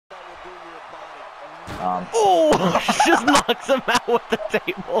Oh, just knocks him out with the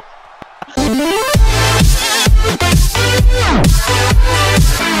table.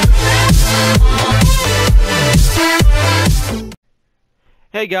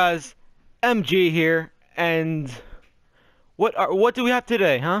 Hey guys, MG here, and what do we have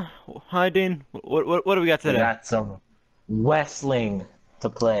today, huh? Hi Dean, what do we got today? We got some wrestling to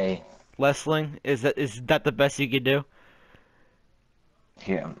play. Wrestling? Is that the best you could do?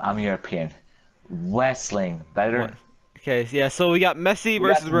 Here, I'm European. Wrestling, better. What? Okay, yeah. So we got Messi We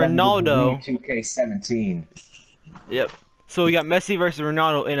versus got the Ronaldo. WWE 2K17. Yep. So we got Messi versus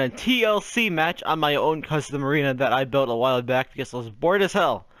Ronaldo in a TLC match on my own custom arena that I built a while back because I was bored as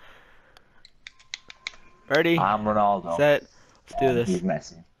hell. Ready? I'm Ronaldo. Set. Let's do this. He's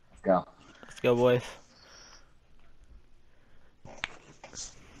Messi. Let's go. Let's go, boys.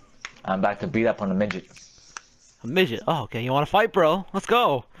 I'm about to beat up on a midget. A midget. Oh, okay. You want to fight, bro? Let's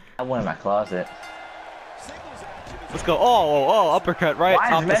go. I went in my closet. Let's go. Oh, uppercut right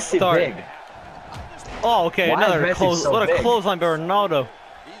Why off is the Messi start. big? Oh, okay. Why is Another Messi close. so What a big? clothesline by Ronaldo.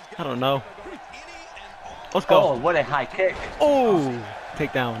 I don't know. Let's go. Oh, what a high kick. Oh,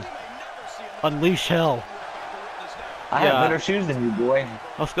 take down. Unleash hell. I have better shoes than you, boy.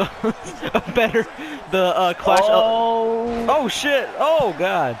 Let's go. Better. The clash Oh. oh shit. Oh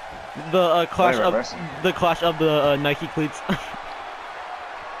god. The clash Wait, of reversing. the clash of the Nike cleats.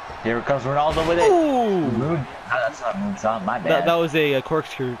 Here comes Ronaldo with it. Ooh. Moon. No, that's not moonsault. My bad. That was a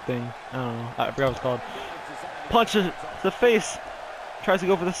corkscrew thing. I don't know. I forgot what it's called. Punches the face. Tries to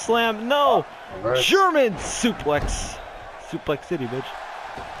go for the slam. No. Reverse. German suplex. Suplex City, bitch.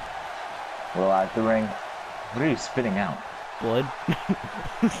 Well, at the ring. What are you spitting out? Blood.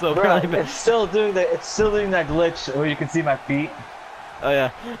 So Bro, probably. it's still doing that glitch where you can see my feet. Oh yeah.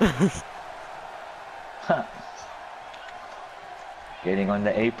 Huh. Getting on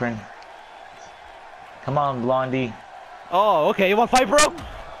the apron. Come on, Blondie. Oh, okay. You want to fight, bro?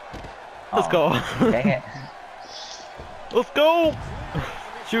 Let's go. Dang it. Let's go.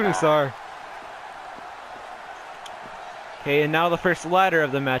 Shooting star. Okay, and now the first ladder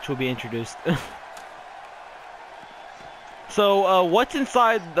of the match will be introduced. So, what's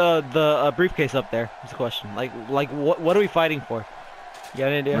inside the briefcase up there? Is the question. Like what are we fighting for? You got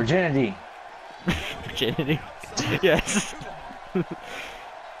an idea? Virginity. Virginity. Yes.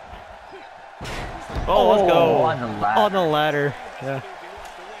 Oh, let's go. On the ladder. On the ladder. Yeah.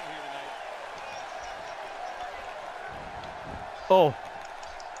 Oh.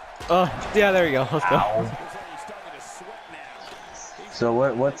 Yeah, there you go. Let's go. Ow. So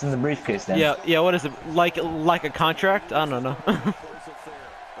what's in the briefcase then? Yeah. What is it? Like a contract? I don't know.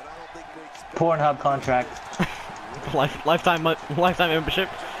 Pornhub contract. lifetime membership.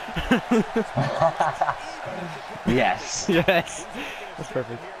 Yes. Yes. That's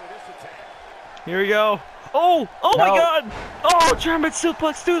perfect. Here we go. Oh No. my God! Oh, German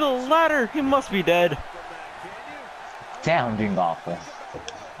suplex through the ladder. He must be dead. Damn, doing awful.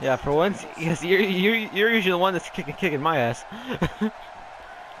 Yeah, for once, because you're usually the one that's kicking my ass.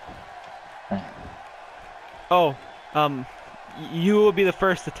 Oh, you will be the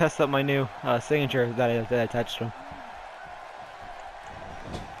first to test out my new signature that I attached to him.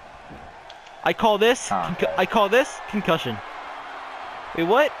 I call this concussion. Wait,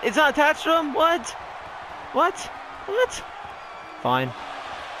 what? It's not attached to him? What? What? Fine.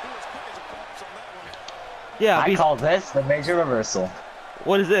 Yeah. I call this the major reversal.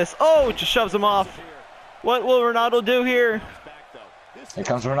 What is this? Oh, it just shoves him off. What will Ronaldo do here? Here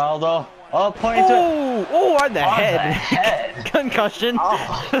comes Ronaldo. Oh, pointing to it. Oh, on the On head. the head. Concussion.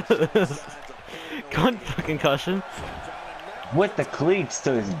 Oh. Concussion. With the cleats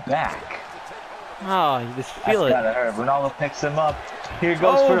to his back. Oh, you just feel That's it. gotta hurt. Ronaldo picks him up. Here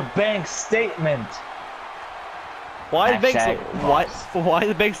goes for the bank statement. Why the Hashtag big boss. why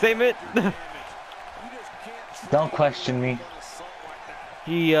the big statement? Don't question me.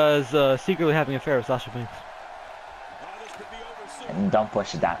 He is secretly having an affair with Sasha Banks. And don't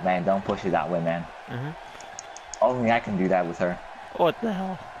push it that, man. Don't push it that way, man. Mhm. Only I can do that with her. What the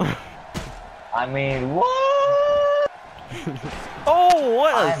hell? I mean, what? Oh,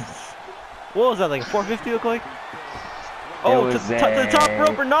 what was that, like a 450 look like? Oh, to the top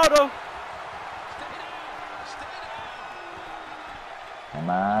rope, Ronaldo. Come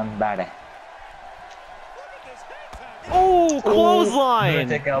on, buddy. Oh, clothesline!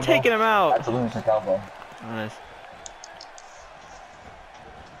 Lunatic elbow. Taking him out. That's a lunatic elbow. Nice.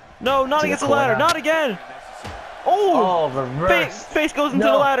 No, not To against the the ladder. corner. Not again. Oh, reverse. face goes into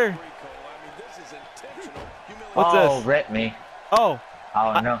the No. ladder. What's this? Rip me. Oh,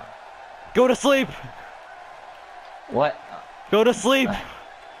 Oh, no. go to sleep. What? Go to sleep.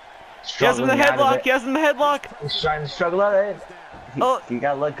 He has him in the struggling out of headlock. it. He has him in the headlock. He's trying to struggle out of it. Oh. He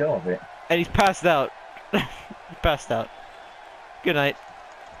got to let go of it. And he's passed out. He passed out. Good night.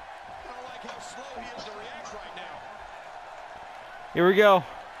 Here we go.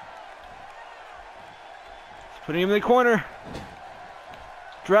 He's putting him in the corner.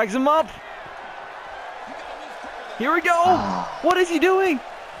 Drags him up. Here we go. What is he doing?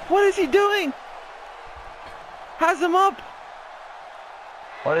 What is he doing? Has him up.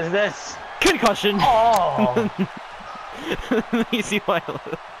 What is this? Concussion. Oh. You see why?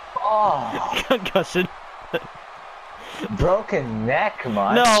 Oh. Concussion. Broken neck,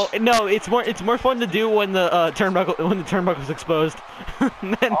 much? No, it's more fun to do when the turnbuckle's exposed.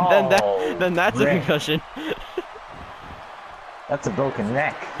 then that's a concussion. That's a broken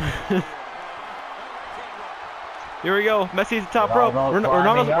neck. Here we go. Messi's the top rope.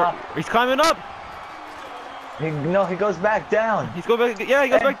 He's climbing up. He goes back down. He's going back. Yeah, he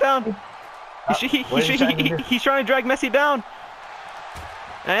goes back down. He's trying to drag Messi down.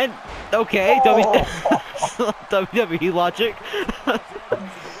 And okay, WWE logic.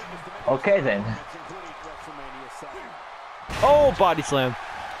 Okay then. Oh, body slam.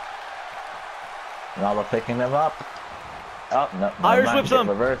 Ronaldo picking them up. Oh no! Irish whips him.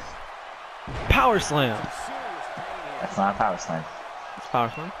 Reverse. Power slam. That's not a power slam. It's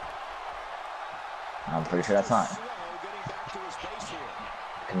power slam. I'm pretty sure that's not.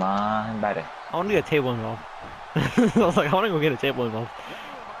 Come on, buddy. I want to get a table involved. I was like, I want to go get a table involved.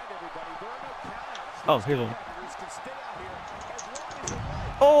 Oh, here's one.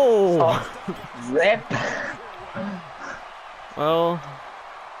 Oh! Rip! Well,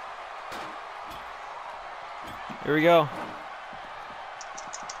 here we go.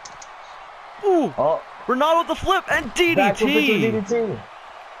 Ooh! Oh! Ronaldo with the flip and Back flip into DDT! DDT.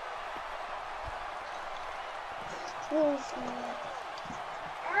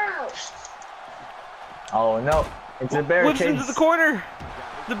 Oh no! It's a barricade. Whips into the corner!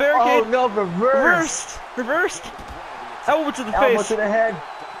 The barricade! Oh no! Reversed! Reversed! Elbow to the Elbow face! to the head.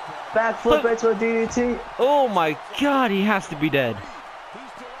 Back flip into a DDT. Oh my god, he has to be dead.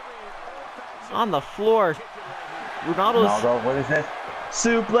 On the floor. Ronaldo, what is this?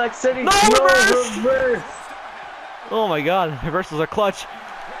 Suplex City. No, reverse. Oh my god, reversals are clutch.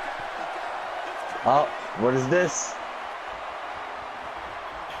 Oh, what is this?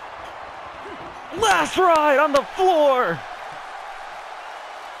 Last ride on the floor.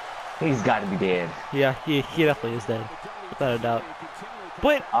 He's got to be dead. Yeah, he definitely is dead, without a doubt.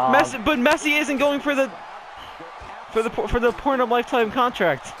 But Messi isn't going for the point of lifetime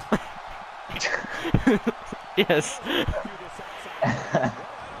contract. Yes.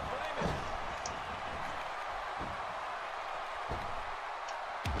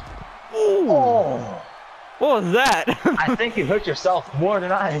 Ooh. Oh. What was that? I think you hurt yourself more than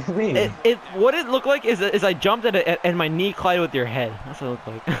me. What it looked like is I jumped at it and my knee collided with your head. That's what it looked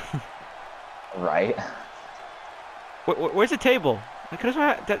like. Right. Where's the table? Did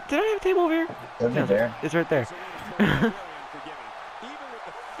I have a table over here? Over there. It's right there.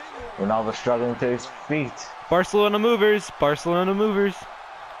 Ronaldo struggling to his feet. Barcelona movers. Barcelona movers.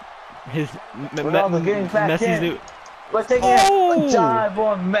 Ronaldo getting back Messi's in. new. But taking a dive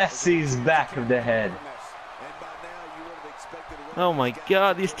on Messi's back of the head. Oh my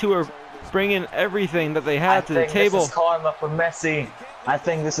god, these two are bringing everything that they had to the table. This is karma for Messi. I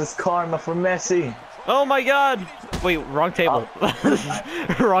think this is karma for Messi. Oh my god! Wait, wrong table.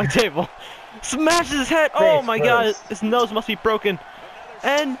 Wrong table. Smashes his head. Oh my god, his nose must be broken.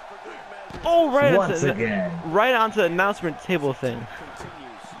 And right onto the announcement table thing.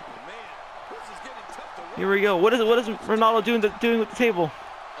 Here we go. What is Ronaldo doing with the table?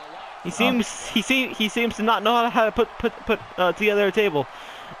 He seems to not know how to put together a table.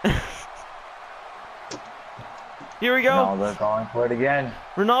 Here we go. Ronaldo's going for it again.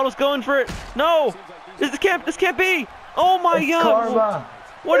 Ronaldo's going for it. No, this can't be. Oh my god. Karma.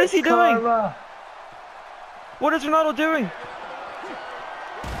 What is he doing? Karma. What is Ronaldo doing?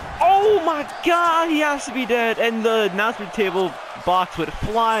 Oh my god, he has to be dead. And the announcement table box went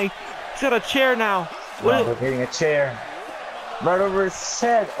flying. He's got a chair now. Ronaldo getting a chair. Right over his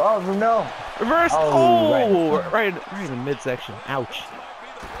head. Oh no. Reverse. Oh, right in the midsection. Ouch.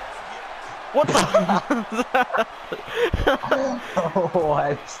 What the?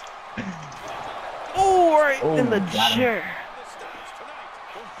 What? Oh, right in the chair.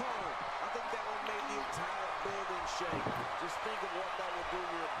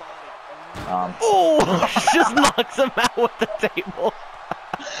 Just knocks him out with the table.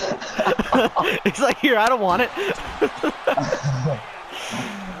 He's like, here, I don't want it.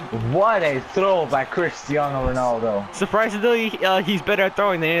 What a throw by Cristiano Ronaldo. Surprisingly, he's better at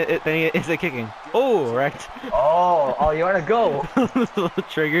throwing than he is at kicking. Oh, right. Oh, you want to go?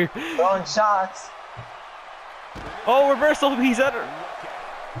 Trigger. Throwing shots. Oh, reversal. He's at her.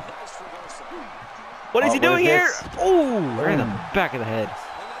 What is he doing here? Oh, right in the back of the head.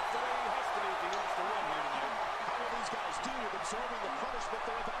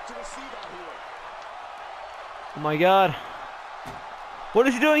 Oh my God. What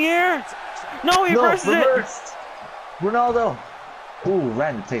is he doing here? No, he reverses it. Ronaldo. Ooh,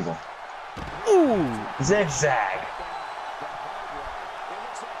 ran the table. Ooh. Zigzag.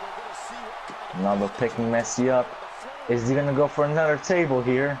 Ronaldo picking Messi up. Is he gonna go for another table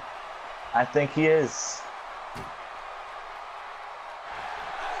here? I think he is.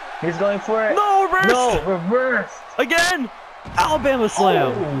 He's going for it. No, reversed. No, reversed. Again. Alabama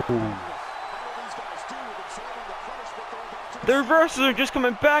slam. Oh. The reverses are just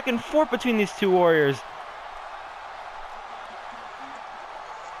coming back and forth between these two warriors.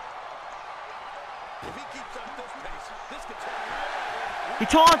 He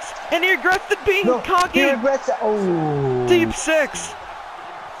taunts, and he regrets it being cocky. He regrets it. Oh. Deep six.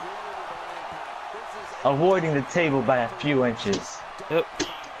 Avoiding the table by a few inches. Yep.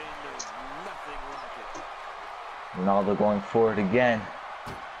 Ronaldo going for it again.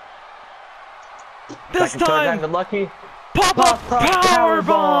 This time, the lucky. Pop-up power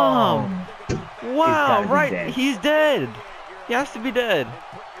bomb. Wow, right, he's dead. He has to be dead.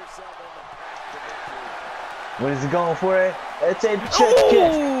 What is he going for it? It's a chip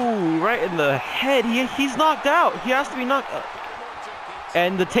kick. Right in the head. He's knocked out. He has to be knocked out.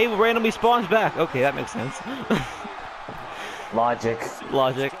 And the table randomly spawns back. Okay, that makes sense. Logic.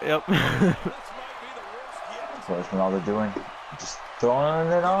 Logic, yep. What's Ronaldo doing? Just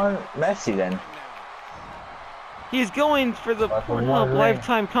throwing it on Messi then. He's going for the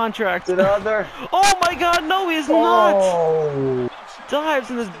lifetime contract. To the other. Oh my God, no, he's not. Dives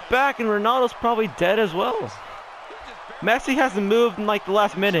in his back, and Ronaldo's probably dead as well. Messi hasn't moved in like the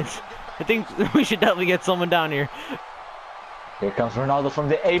last minute. I think we should definitely get someone down here. Here comes Ronaldo from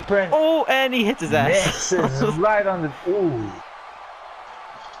the apron. Oh, and he hits his ass. Misses right on the. Ooh.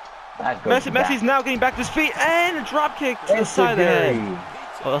 Messi's now getting back to his feet, and a drop kick to the side of the head.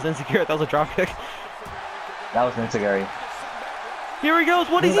 Oh, that was insecure. That was a drop kick. That was insecure. Here he goes.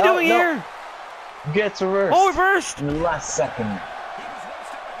 What is he doing here? Gets reversed. Oh, reversed. In the last second.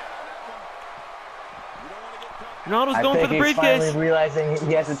 Ronaldo's going for the briefcase. Finally realizing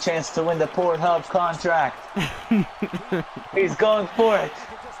he has a chance to win the Pornhub contract. He's going for it.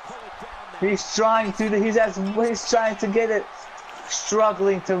 He's trying to. He's trying to get it.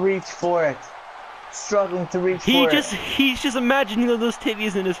 Struggling to reach for it. Struggling to reach for it. He's just imagining those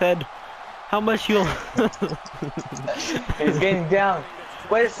titties in his head. How much he'll. He's getting down.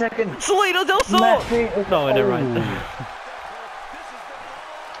 Wait a second. Salito del Sol. No, never mind.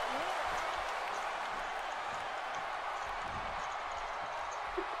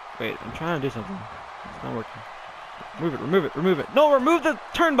 Wait, I'm trying to do something. It's not working. Remove it, remove it, remove it. No, remove the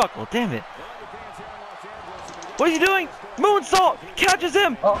turnbuckle. Damn it. What is he doing? Moonsault! Catches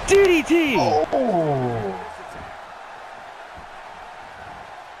him! DDT! Oh.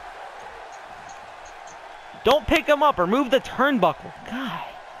 Don't pick him up. Remove the turnbuckle. God.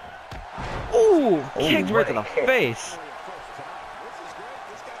 Ooh! Kicked right to the face.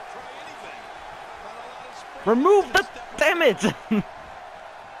 Remove the. Damn it!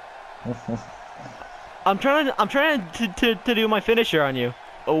 I'm trying to do my finisher on you.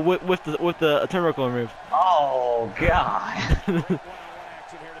 Oh, with the turnbuckle removed. Oh God!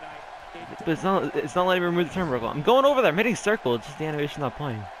 But it's not letting me remove the turnbuckle. I'm going over there. I'm hitting circle. It's just the animation's not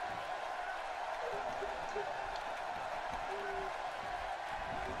playing.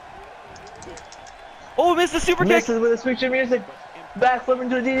 Oh, missed the super kick. Misses with a switch of music. Backflip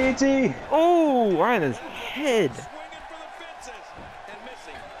into a DDT. Oh, right in his head.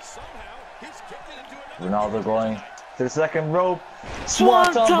 Ronaldo going to the second rope.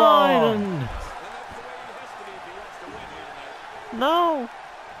 Swanton! No!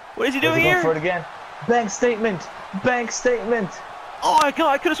 What is he doing here? For it again. Bank statement! Bank statement! Oh, I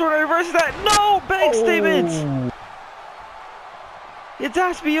could have sworn I reversed that! No! Bank statement! It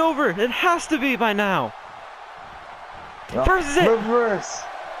has to be over! It has to be by now! No. Reverse it! Reverse!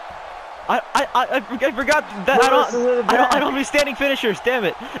 I forgot that I don't have any standing finishers, damn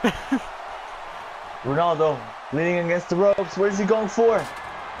it! Ronaldo leaning against the ropes. What is he going for?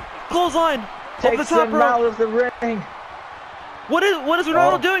 Clothesline! Takes him out of the ring. What is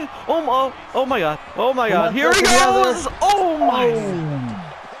Ronaldo doing? Oh my God! Oh my God! Here he goes! Oh my!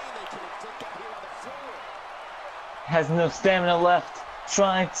 Has no stamina left.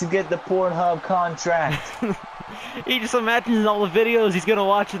 trying to get the Pornhub contract. He just imagines all the videos he's gonna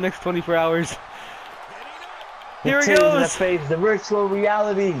watch in the next 24 hours. Here he goes! The face, the virtual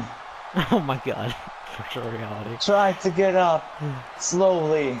reality. Oh my god. Virtual reality. Trying to get up.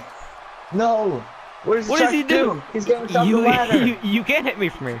 Slowly. No! What does he do? He's getting up the ladder. You can't hit me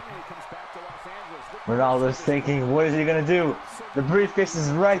from here. Ronaldo's thinking, what is he gonna do? The briefcase is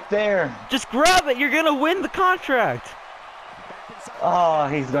right there. Just grab it. You're gonna win the contract. Oh,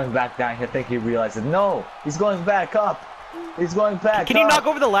 he's going back down. I think he realizes. No, he's going back up. He's going back. Can he knock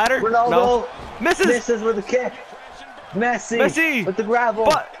over the ladder? Ronaldo no. Misses with a kick. Messi with the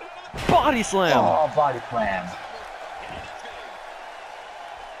gravel. Body slam. Oh, body slam.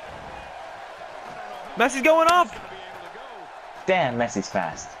 Messi's going up. Damn, Messi's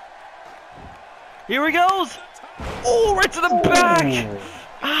fast. Here he goes. Oh, right to the back.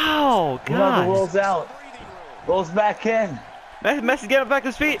 Ow, God. Ronaldo rolls out. Rolls back in. Messi's getting back to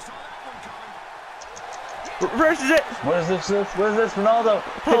his feet. Reverses it. What is this? What is this? Ronaldo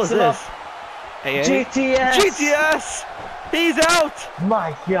picks him up. Hey, GTS. GTS. He's out.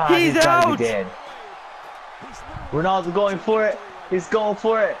 My God. He's out. Dead. Ronaldo going for it. He's going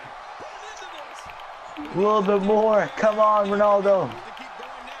for it. A little bit more. Come on, Ronaldo.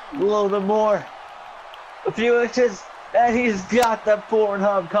 A little bit more. A few inches, and he's got the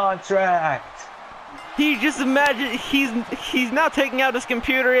Pornhub contract. He just imagined he's now taking out his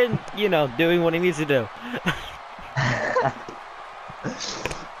computer and, you know, doing what he needs to do.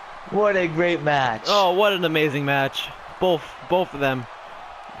 What a great match. Oh, what an amazing match. Both of them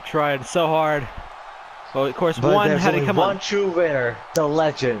tried so hard. Well, of course, one had to come on. One true winner, the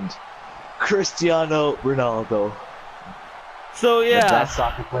legend, Cristiano Ronaldo. So yeah, the best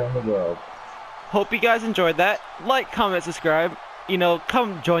soccer player in the world. Hope you guys enjoyed that. Like, comment, subscribe. You know,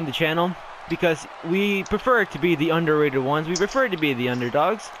 come join the channel because we prefer to be the underrated ones. We prefer to be the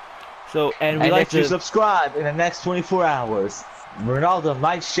underdogs. So and we like if you subscribe in the next 24 hours, Ronaldo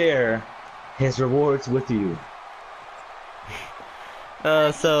might share his rewards with you.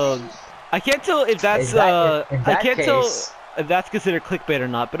 So I can't tell if that's I can't tell if that's considered clickbait or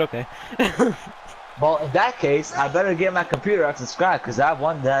not, but okay. Well, in that case, I better get my computer and subscribe because I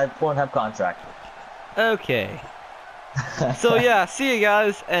won that Pornhub contract. Okay. So yeah, see you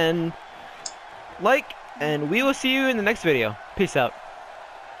guys and like, and we will see you in the next video. Peace out.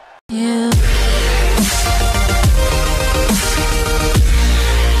 Yeah.